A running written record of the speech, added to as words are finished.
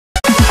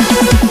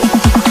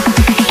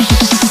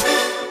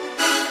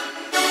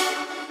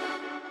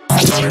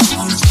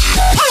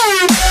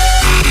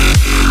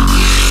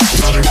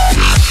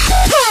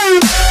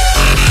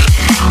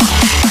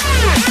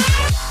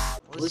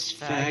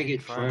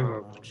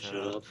Tryhard won't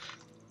shut up.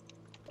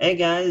 Hey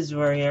guys,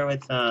 we're here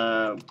with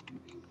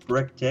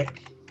Brick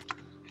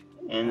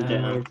and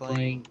We're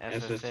playing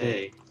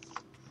FFA.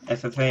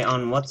 FFA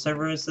on what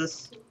server is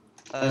this?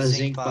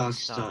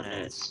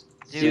 Zincbox.net.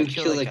 Dude,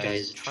 kill that guy,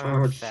 he's a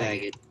tryhard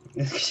faggot.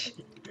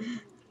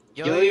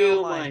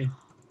 Yo, my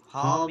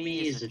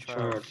homie is a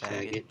tryhard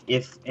faggot.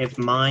 If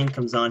mine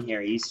comes on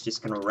here, he's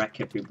just gonna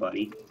wreck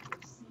everybody.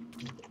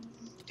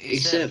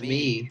 Except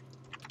me.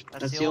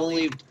 That's the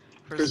only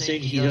person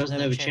he doesn't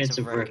have a chance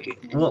of wrecking.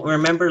 Well,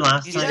 remember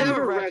last He's time?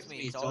 never wrecked me,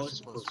 it's always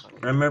a close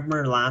fight.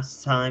 Remember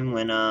last time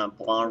when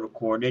Blah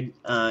recorded?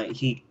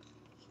 He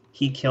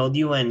killed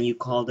you and you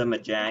called him a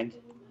jag.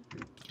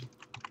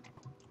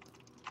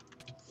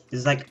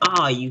 He's like,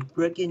 ah, you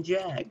frickin'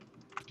 jag.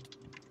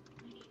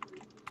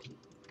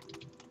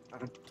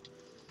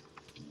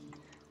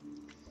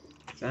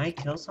 Did I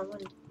kill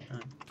someone?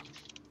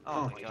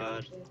 Oh my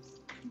god.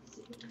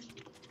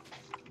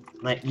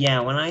 Like, yeah,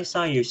 when I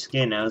saw your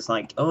skin, I was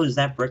like, oh, is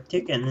that Brick?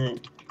 And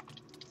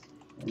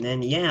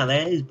then, yeah,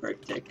 that is Brick.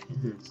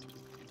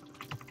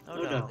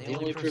 Oh no, the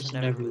only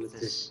person ever with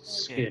this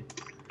skin.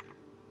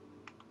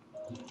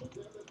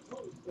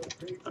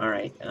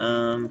 Alright,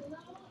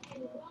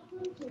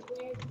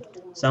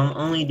 so I'm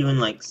only doing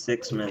like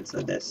 6 minutes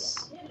of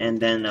this, and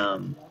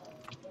then,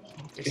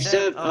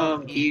 Except,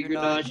 Eager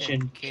Notch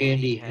and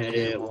Candy had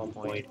it at one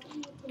point.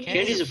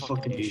 Candy's a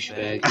fucking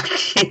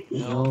douchebag.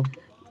 No.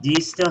 Do you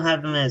still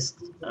have him as,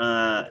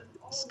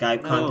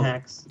 Skype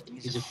contacts?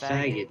 He's a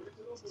faggot.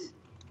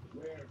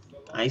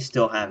 I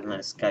still have him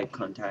as Skype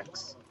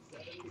contacts.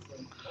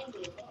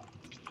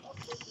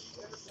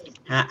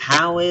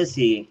 How is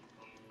he?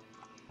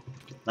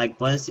 Like,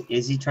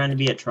 is he trying to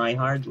be a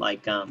tryhard?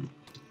 Like,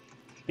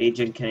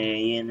 Agent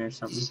Canadian or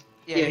something?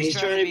 Yeah, he's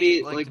trying to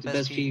be, like, the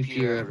best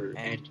PvPer ever,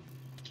 and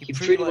he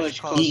pretty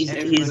much calls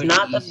everybody he's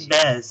not easy. the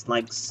best,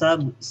 like,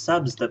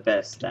 Sub's the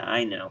best that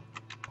I know.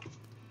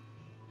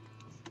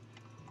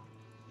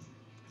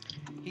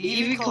 He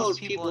even calls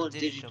people on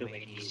Digital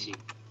Domain easy,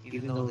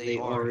 even though they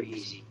are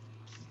easy.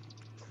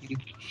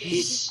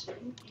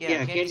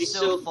 Yeah, Candy's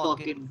so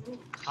fucking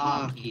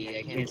cocky,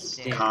 I can't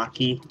stand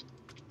Cocky?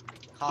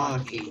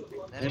 Cocky.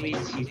 That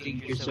means you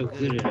think you're so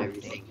good at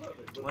everything,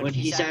 when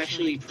he's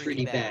actually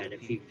pretty bad at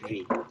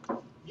PvP.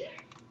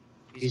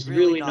 He's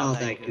really not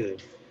that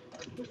good.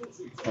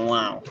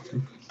 Wow.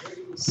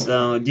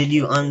 So, did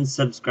you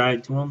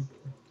unsubscribe to him?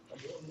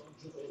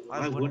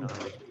 I wouldn't.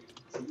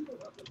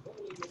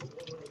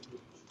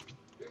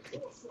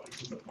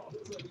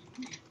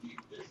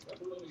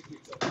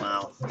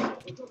 Wow.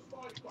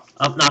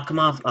 Oh, knock him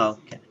off. Oh,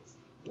 okay.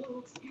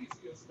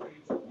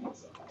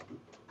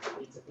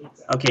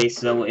 Okay,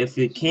 so if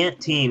we can't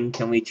team,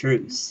 can we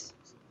truce?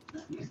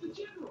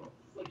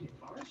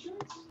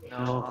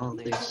 No, I don't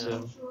think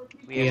so.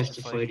 We have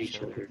to fight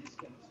each other.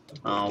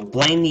 Oh,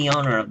 blame the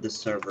owner of the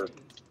server.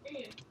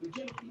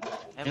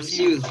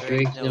 MC with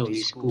Drake? No,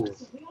 he's cool.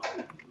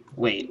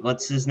 Wait,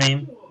 what's his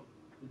name?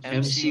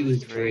 MC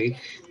with Drake.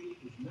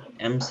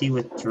 MC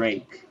with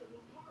Drake.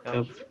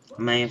 Yep.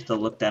 I might have to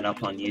look that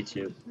up on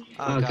YouTube.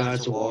 Oh god,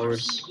 it's a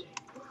walrus.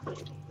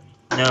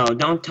 No,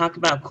 don't talk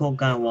about Cool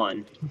Guy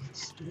 1.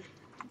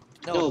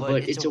 No,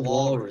 but it's a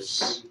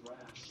walrus.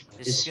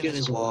 His skin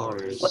is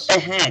walrus. What the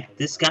heck?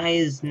 This guy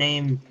is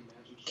named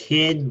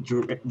Kid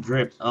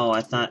Drip. Oh,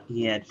 I thought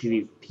he had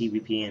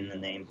PvP in the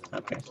name.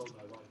 Okay.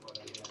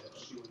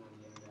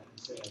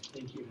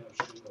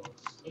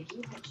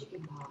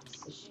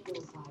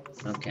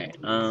 Okay,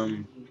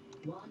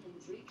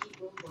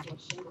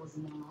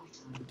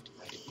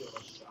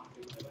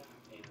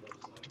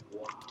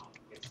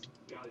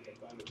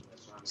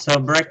 so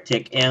Brick,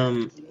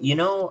 you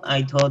know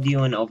I told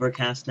you in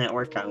Overcast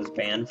Network I was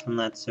banned from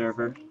that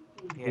server?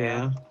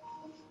 Yeah.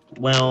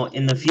 Well,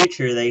 in the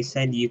future they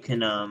said you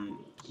can,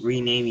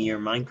 rename your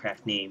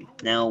Minecraft name.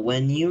 Now,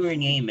 when you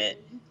rename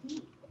it,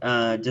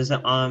 does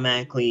it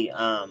automatically,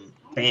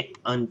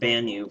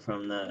 unban you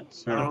from the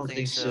server? I don't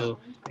think so,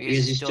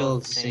 because you still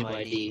have the same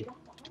ID.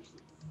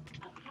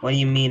 What do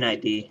you mean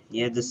ID?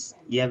 You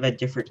have a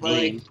different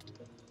name.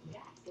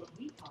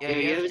 Yeah,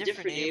 you have a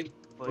different name,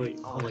 but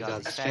oh my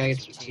god, these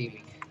faggots are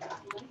teaming.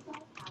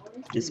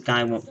 This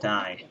guy won't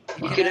die.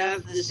 You could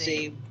have the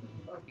same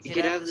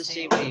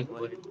name,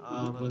 but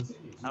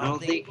I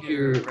don't think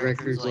your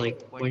records,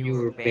 like when you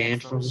were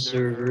banned from the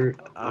server,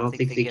 I don't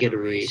think they get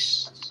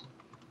erased.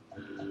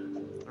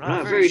 I'm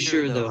not very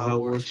sure though how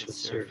it works with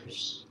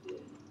servers.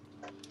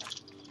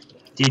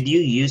 Did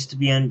you used to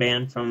be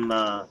unbanned from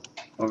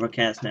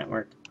Overcast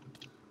Network?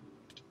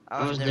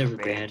 I was never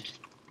banned.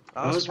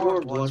 I was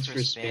warned once for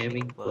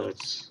spamming, but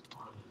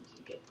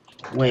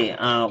wait,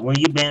 were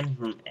you banned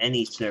from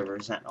any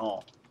servers at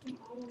all?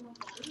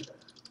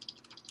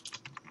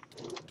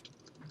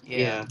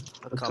 yeah,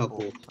 a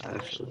couple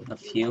actually. A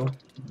few?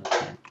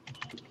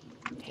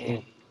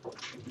 Okay. Yeah.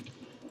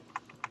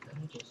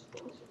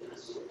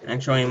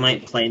 Actually, I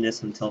might play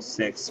this until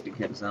 6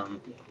 because I'm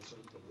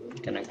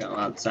gonna go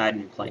outside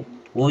and play.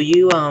 Will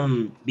you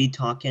be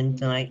talking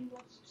tonight?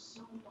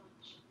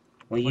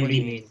 Will What you do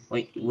you be? mean?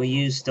 Wait, will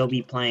you still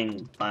be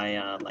playing by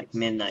like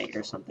midnight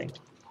or something?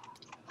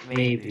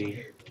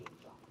 Maybe.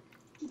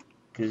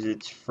 Because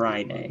it's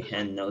Friday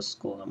and no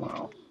school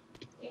tomorrow.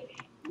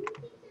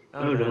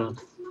 Oh no.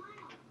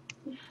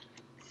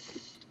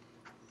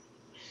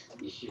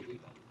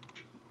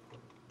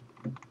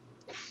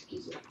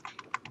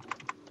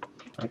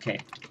 Okay.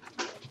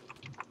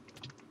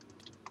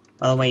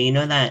 By the way, you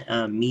know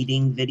that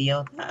meeting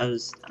video that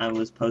I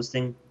was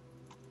posting?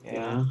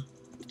 Yeah.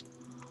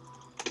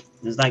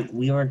 It's like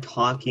we were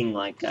talking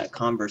like a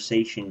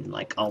conversation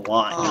like a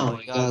lot. Oh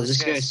my god,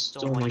 this guy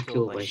stole my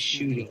kill by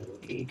shooting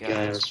the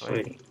guy I was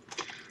fighting.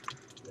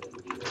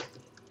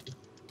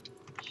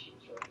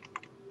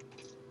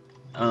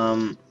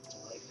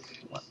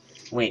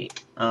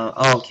 Wait.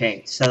 Oh,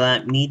 okay. So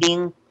that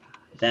meeting,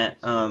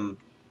 that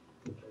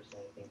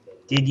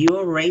did you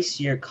erase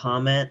your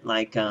comment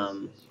like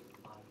I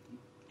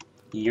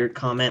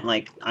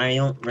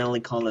don't really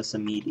call this a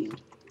meeting.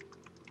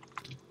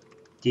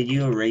 Did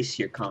you erase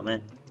your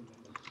comment?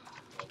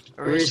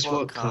 Erase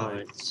what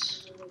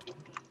comments?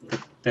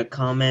 The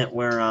comment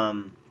where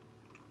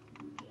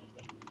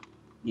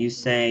you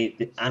say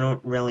I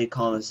don't really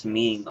call this a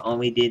meeting. All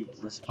we did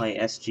was play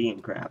SG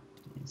and crap.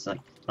 It's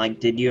like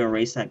did you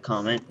erase that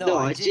comment? No,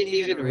 I didn't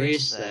even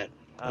erase that.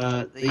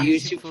 The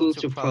YouTube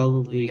filter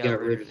probably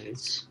got rid of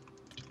it.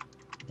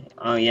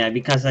 Oh yeah,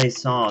 because I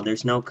saw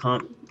there's no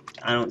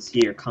I don't see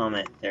your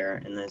comment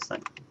there, and it's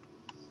like,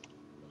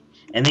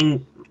 and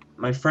then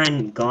my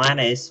friend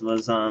Gladys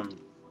was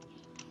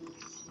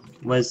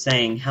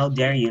saying, how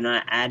dare you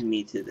not add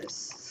me to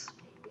this?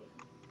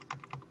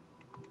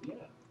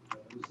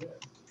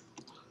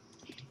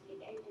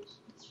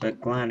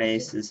 But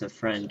Gladys is a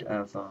friend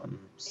of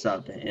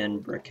Sub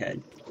and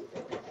Brickhead.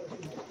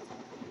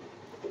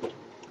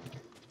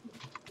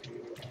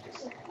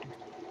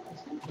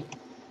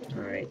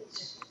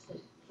 Alright.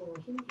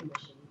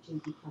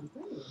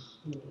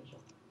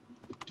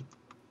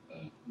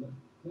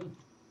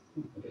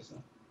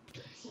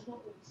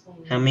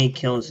 How many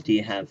kills do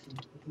you have?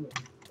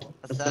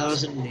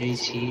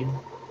 1,018.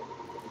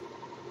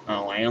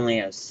 Oh, I only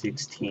have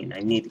 16. I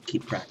need to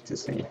keep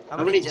practicing.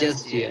 How many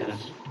deaths do you have?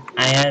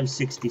 I have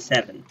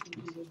 67.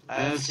 I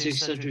have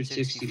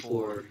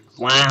 664.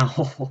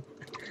 Wow.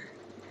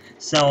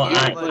 So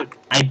Yeah,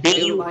 I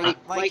beat you. My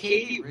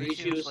KD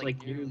ratio is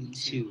like nearly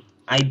 2.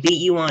 I beat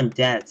you on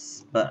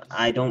deaths, but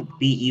I don't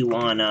beat you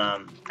on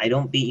on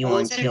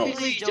kills.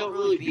 Technically, you don't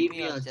really beat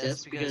me on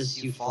deaths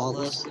because you fall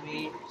less than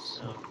me.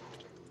 So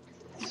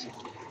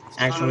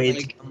actually,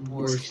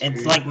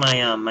 it's like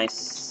my my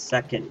second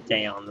second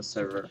day on the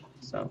server.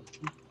 So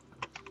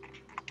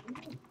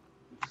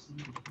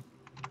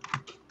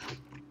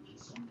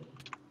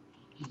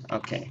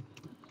okay.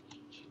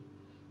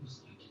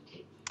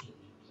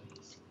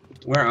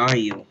 Where are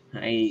you?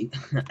 I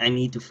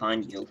need to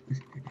find you.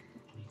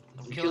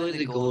 I'm killing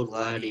the gold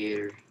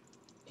gladiator.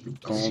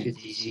 Gold.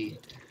 DC.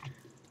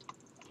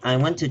 I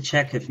went to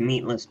check if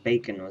Meatless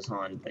Bacon was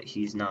on, but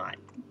he's not.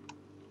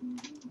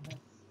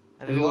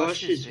 Have you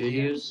watched his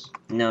videos?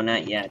 No,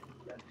 not yet.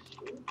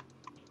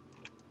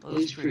 Well,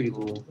 he's pretty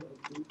cool.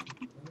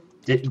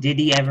 Did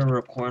he ever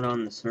record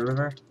on the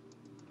server?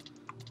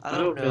 I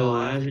don't know.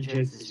 I haven't checked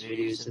his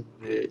videos in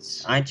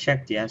bits. I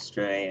checked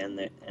yesterday, and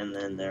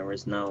then there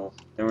was no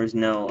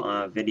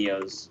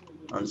videos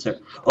on server.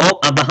 Oh,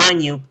 I'm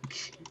behind you.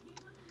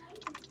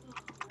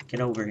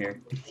 Get over here.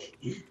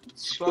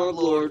 Scrub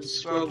Lord,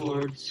 Scrub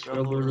Lord,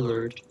 Scrub Lord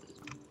alert.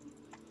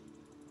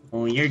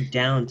 Well, you're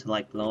down to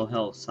like low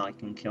health, so I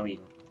can kill you.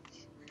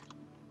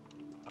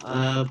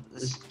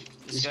 This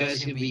guy's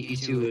gonna beat you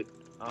to it.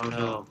 Oh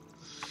no.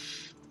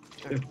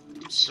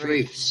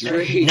 Strafe.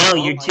 No,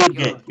 you're too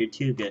good. You're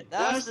too good.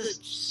 That was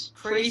the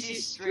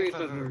craziest strafe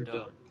I've ever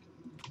done.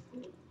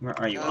 Where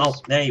are you? Oh,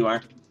 there you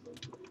are.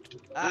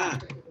 Ah,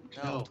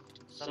 no.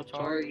 Stop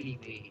targeting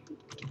me.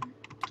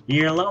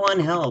 You're low on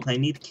health. I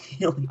need to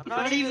kill you. I'm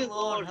not even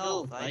low on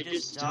health. I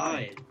just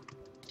died.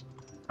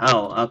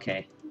 Oh,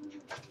 okay.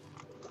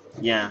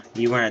 Yeah,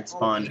 you were at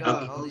spawn. Oh my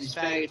god, all these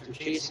faggots are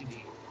chasing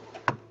me.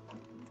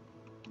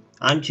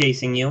 I'm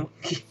chasing you.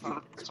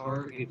 Fuck,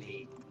 target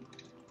me.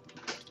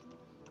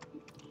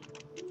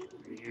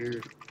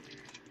 Here.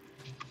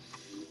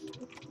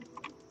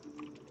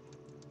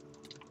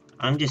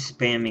 I'm just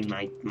spamming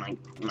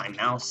my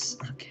mouse.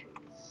 Okay.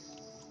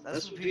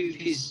 That's what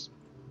PvP's...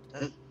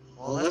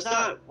 Well, that's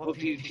not what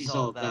PvP's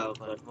all about,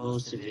 but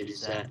most of it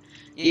is that.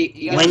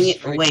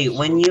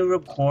 When you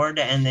record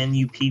and then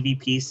you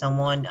PvP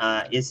someone,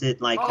 is it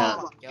like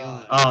oh my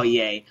god. Oh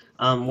yay.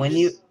 When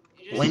you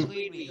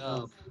lead me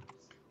up.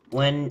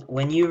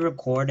 when you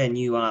record and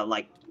you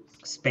like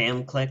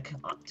spam click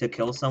to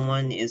kill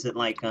someone, is it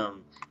like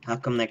how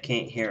come they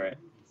can't hear it?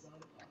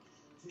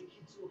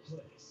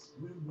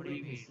 What do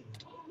you mean?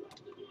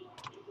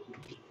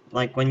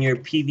 Like when you're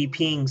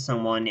PvPing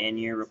someone and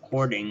you're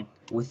recording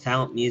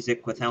without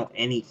music, without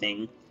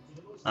anything,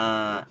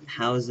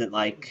 how is it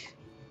like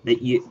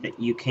that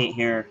you can't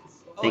hear?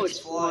 Oh, it's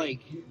flying.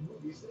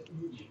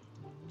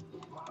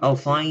 Oh,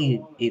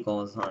 Flying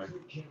Eagle is on.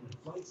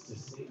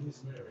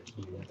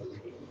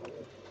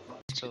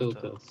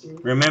 Coco.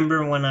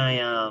 Remember when I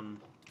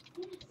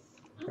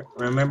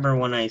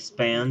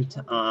spammed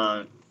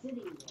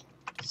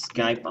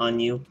Skype on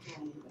you?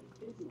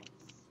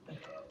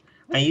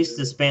 I used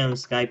to spam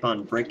Skype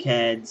on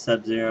Brickhead,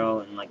 Sub-Zero,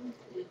 and like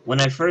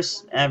when I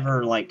first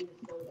ever like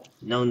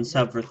known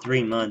Sub for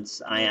 3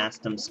 months, I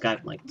asked him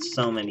Skype like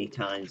so many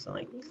times,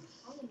 like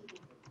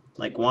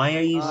why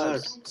are you?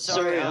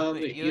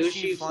 Sorry,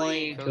 Yoshi,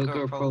 Flying, and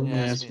Coco are probably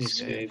gonna ask me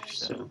Skype,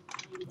 so.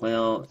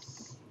 Well,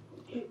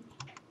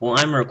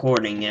 I'm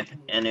recording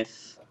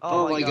if.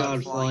 Oh my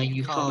god, Flying,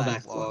 you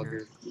comeback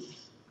vlogger.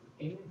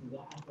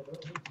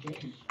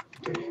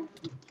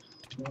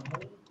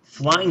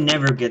 Flying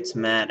never gets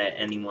mad at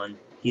anyone.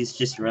 He's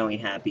just really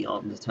happy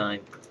all the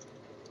time.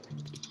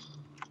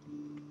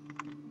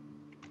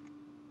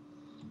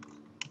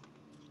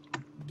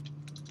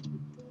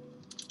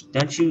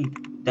 Don't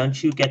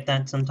you get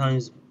that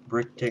sometimes,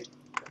 Brick Tick?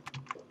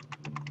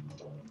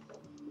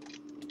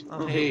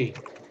 Oh hey.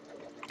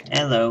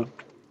 Hello.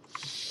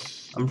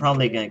 I'm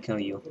probably gonna kill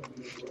you.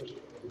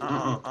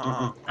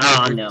 Oh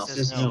no.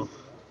 No.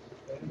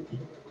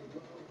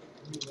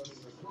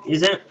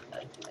 Isn't,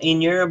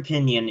 in your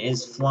opinion,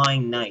 is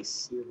Flying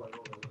nice?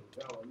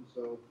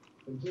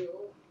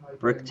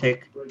 Brick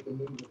Tick.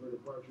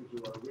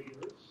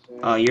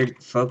 Oh, you're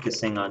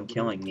focusing on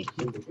killing me.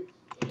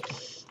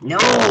 No!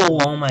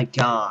 Oh my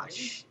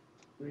gosh.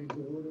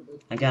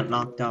 I got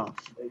knocked off.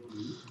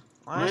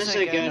 Why is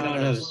that guy not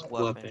have his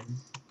weapon?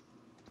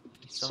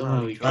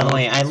 Somehow he By the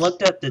way, I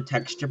looked up the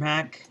texture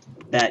pack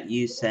that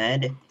you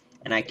said,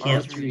 and I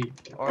can't...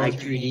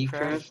 R3D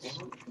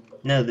craft?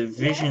 No, the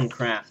Vision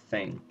Craft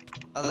thing.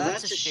 Oh,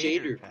 that's a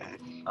shader pack.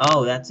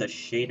 Oh, that's a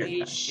shader I hate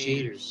pack.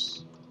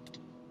 shaders.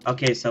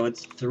 Okay, so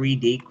it's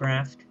 3D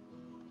Craft?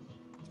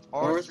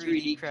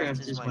 R3D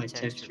craft is my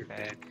texture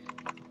pack.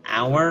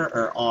 Hour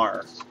or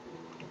R?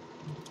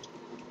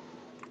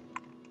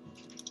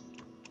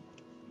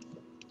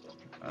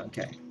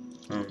 Okay.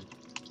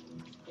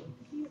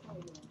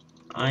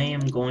 I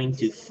am going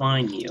to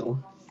find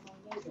you.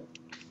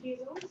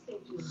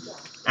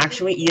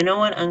 Actually, you know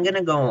what? I'm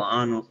gonna go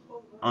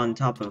on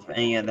top of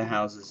any of the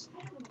houses.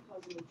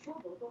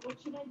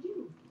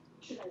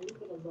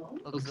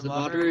 Look, the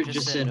moderator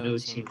just said no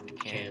team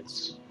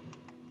chance.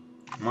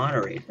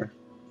 Moderator?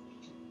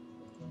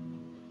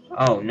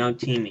 Oh, no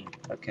teaming.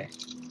 Okay.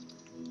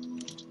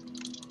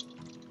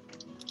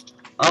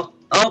 Oh,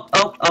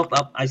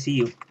 I see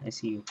you. I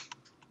see you.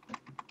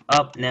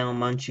 Up now,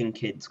 Munching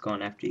Kid's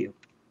going after you.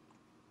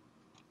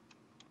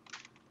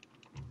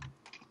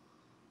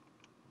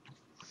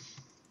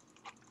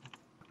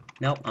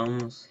 Nope, I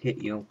almost hit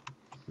you.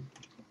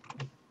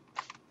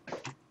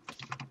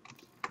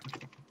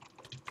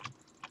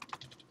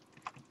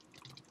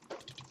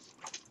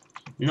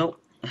 Nope.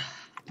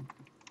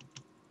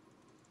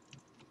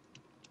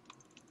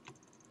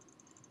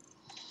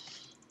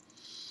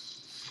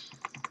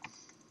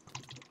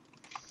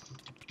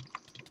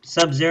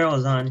 Sub-Zero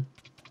is on.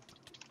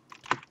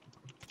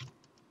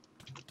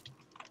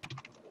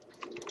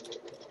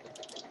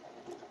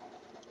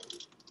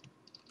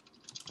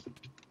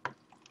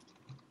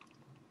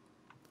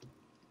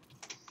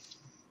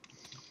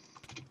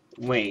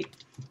 Wait.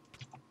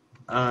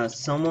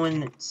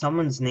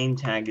 Someone's name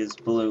tag is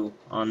blue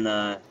on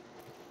the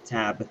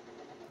tab,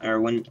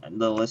 or when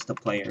the list of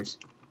players.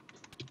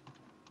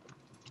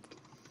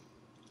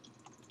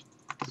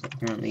 So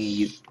apparently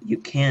you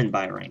can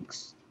buy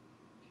ranks.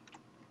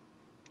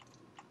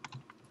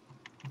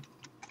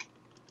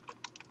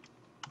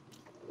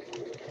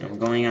 I'm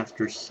going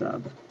after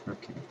Sub.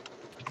 Okay.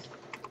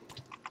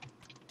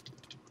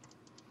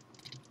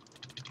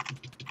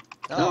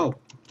 No!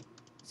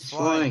 It's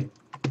flying.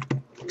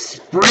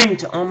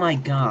 Sprint! Oh my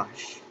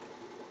gosh.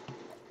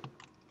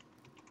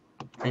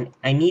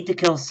 I need to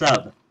kill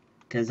Sub,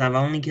 because I've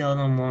only killed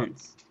him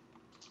once.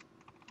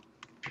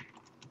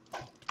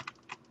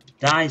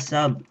 Die,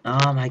 Sub!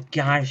 Oh my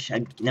gosh,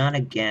 not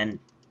again.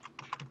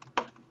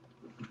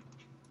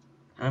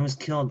 I was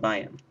killed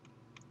by him.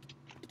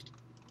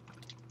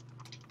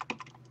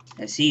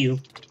 I see you.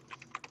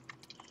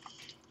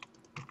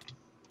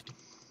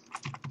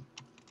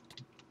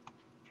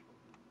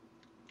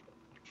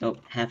 Oh,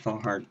 half a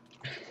heart.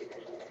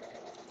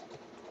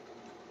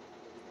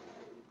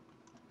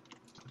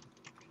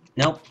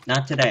 Nope,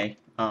 not today.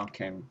 Oh,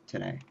 okay,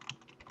 today.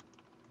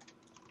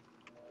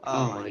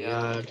 Oh my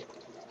god.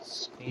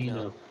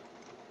 Spino.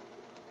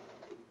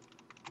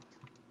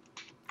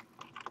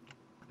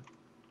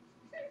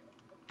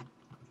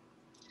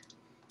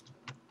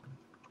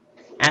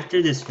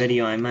 After this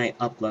video, I might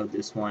upload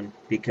this one,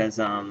 because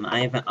I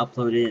haven't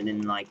uploaded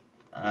in like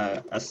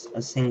a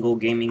single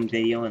gaming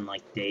video in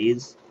like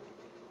days.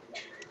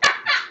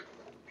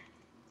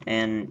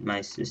 And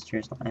my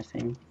sister's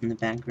laughing in the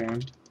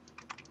background.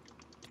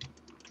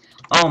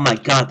 Oh my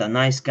god, the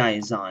nice guy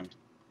is on.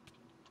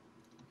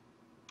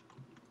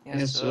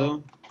 Yeah,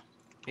 so?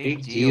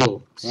 Big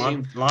deal.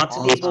 Lots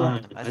of people.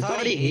 I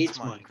thought he hates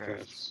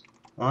Minecraft.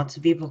 Lots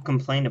of people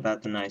complain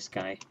about the nice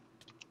guy.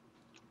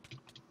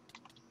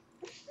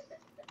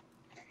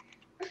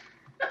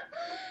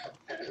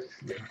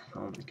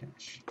 my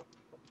gosh.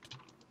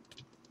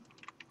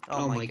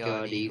 Oh my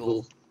god,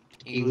 Eagle.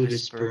 Eagle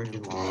just burned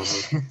in lava.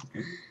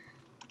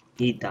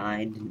 He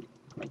died.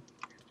 Like,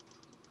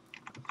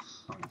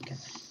 oh my god.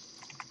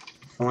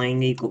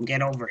 Flying Eagle,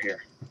 get over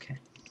here. Okay.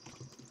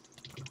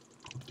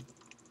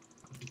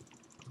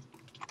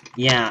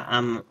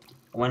 Yeah,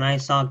 when I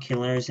saw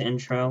Killer's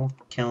intro,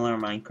 Killer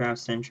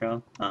Minecraft's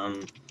intro,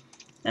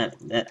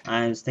 that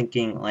I was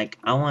thinking, like,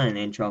 I want an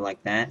intro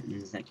like that, and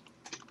it's like,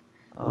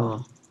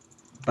 Oh.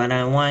 but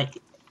I want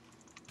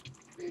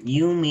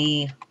you,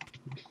 me,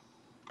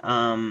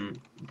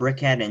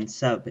 Brickhead, and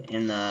Sub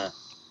in the,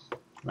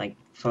 like,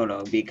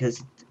 photo,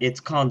 because it's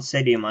called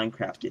City of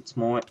Minecraft.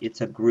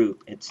 It's a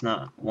group. It's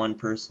not one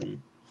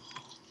person.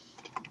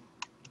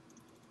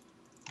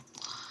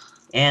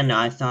 And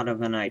I thought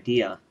of an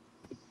idea.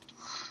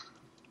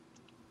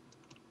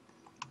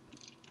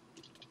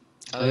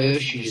 Oh,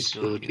 Yoshi just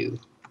go do.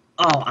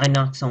 Oh, I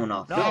knocked someone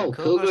off. No,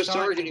 Kogo's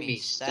targeting me.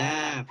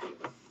 Stab.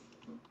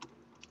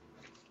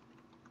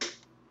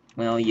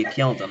 Well, you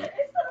killed him.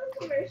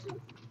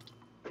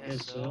 Yeah,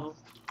 so?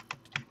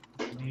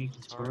 You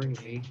can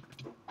target me.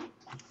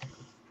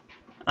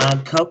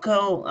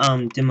 Coco,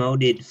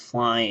 demoted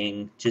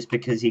flying just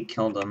because he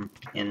killed him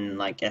in,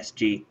 like,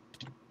 SG.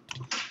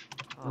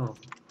 Oh.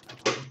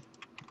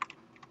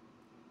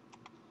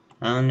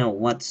 I don't know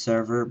what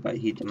server, but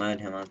he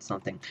demoted him on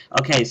something.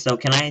 Okay, so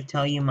can I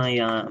tell you my,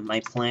 my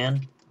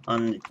plan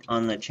on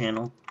the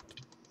channel?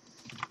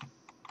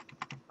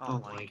 Oh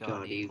my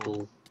god,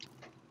 Eagle.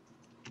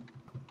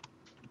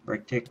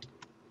 Brick-tick.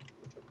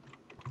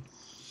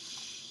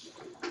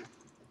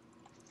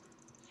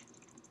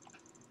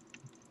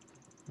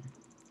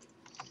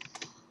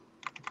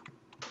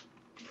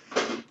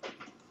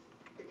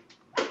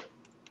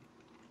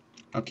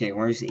 Okay,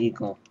 where's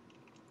Eagle?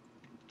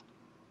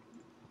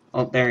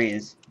 Oh, there he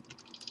is.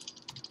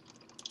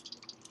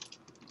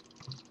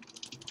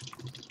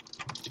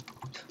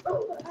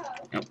 Oh,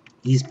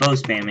 he's bow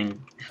spamming.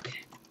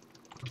 Okay.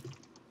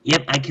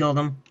 Yep, I killed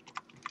him.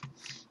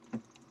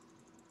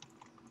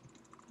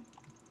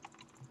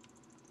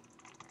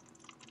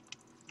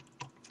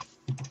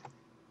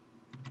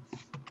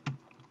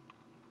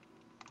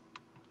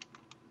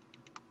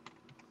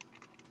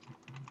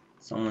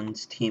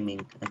 Someone's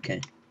teaming.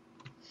 Okay.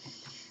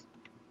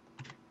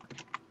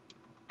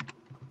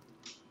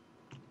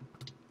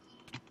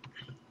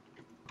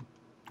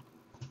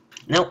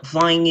 Nope,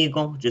 Flying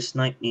Eagle just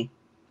sniped me.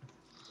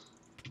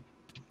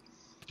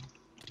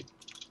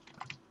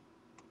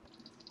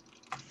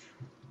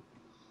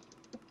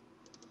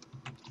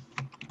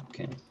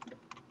 Okay.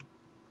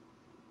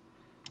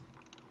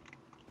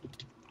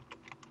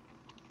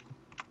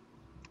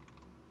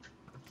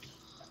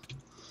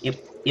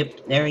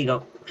 Yep, there we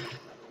go.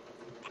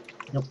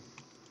 Nope.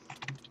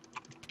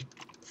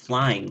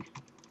 Flying.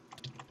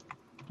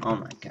 Oh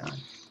my god.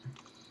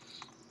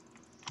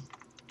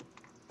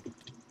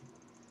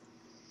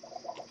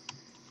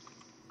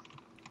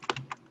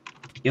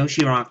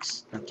 Yoshi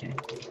rocks. Okay.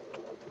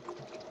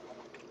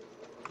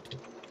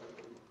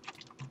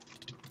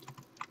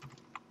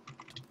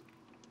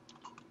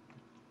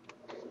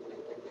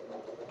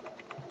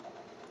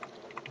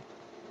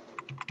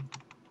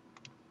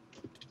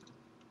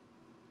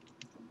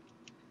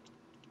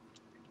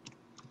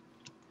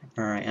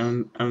 Alright,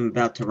 I'm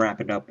about to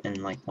wrap it up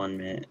in like 1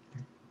 minute.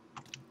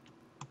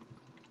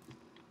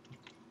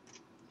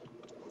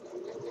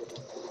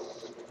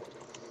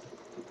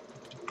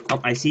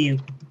 Oh, I see you.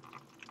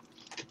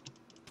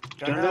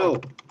 Don't know.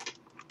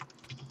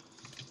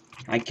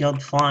 I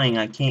killed Flying.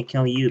 I can't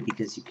kill you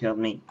because you killed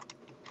me.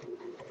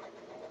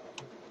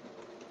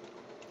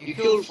 You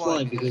killed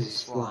Flying because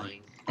he's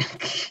flying.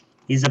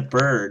 He's a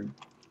bird.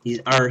 He's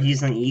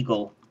an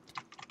eagle.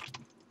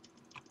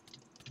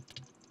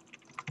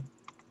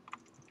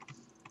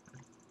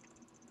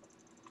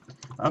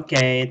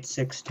 Okay, it's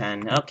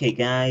 6:10. Okay,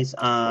 guys.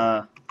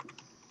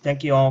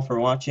 Thank you all for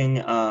watching.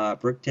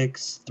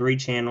 Bricktick's 3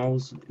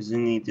 channels is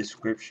in the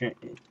description.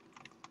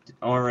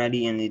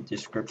 Already in the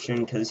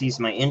description because he's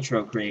my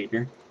intro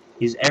creator.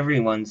 He's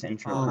everyone's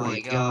intro creator. Oh my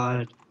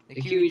god. The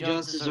Kiwi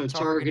Johnsons are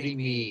targeting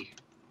me.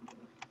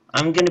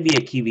 I'm gonna be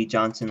a Kiwi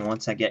Johnson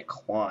once I get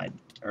quad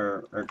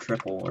or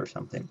triple or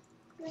something.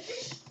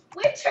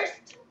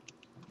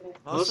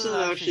 Most of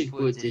them actually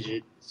quit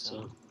Digit,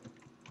 so.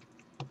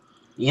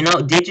 You know,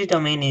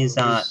 Digidomain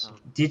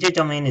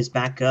is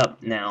back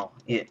up now.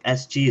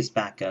 SG is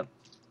back up.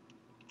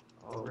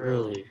 Oh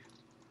really?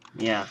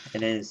 Yeah,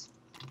 it is.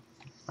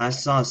 I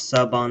saw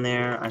Sub on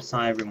there. I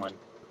saw everyone.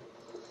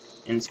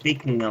 And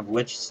speaking of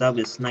which, Sub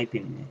is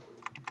sniping me.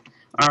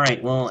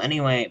 Alright, well,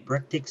 anyway,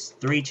 Bricktick's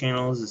 3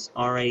 channels is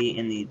already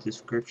in the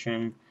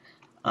description.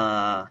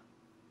 Don't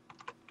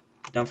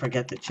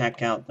forget to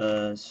check out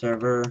the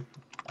server.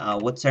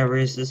 What server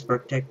is this,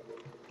 Bricktick?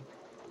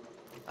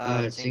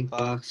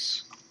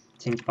 Zincbox.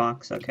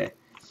 Zincbox, okay.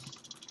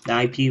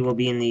 The IP will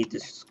be in the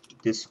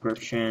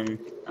description.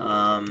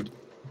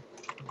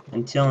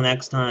 Until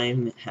next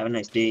time, have a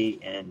nice day,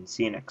 and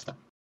see you next time.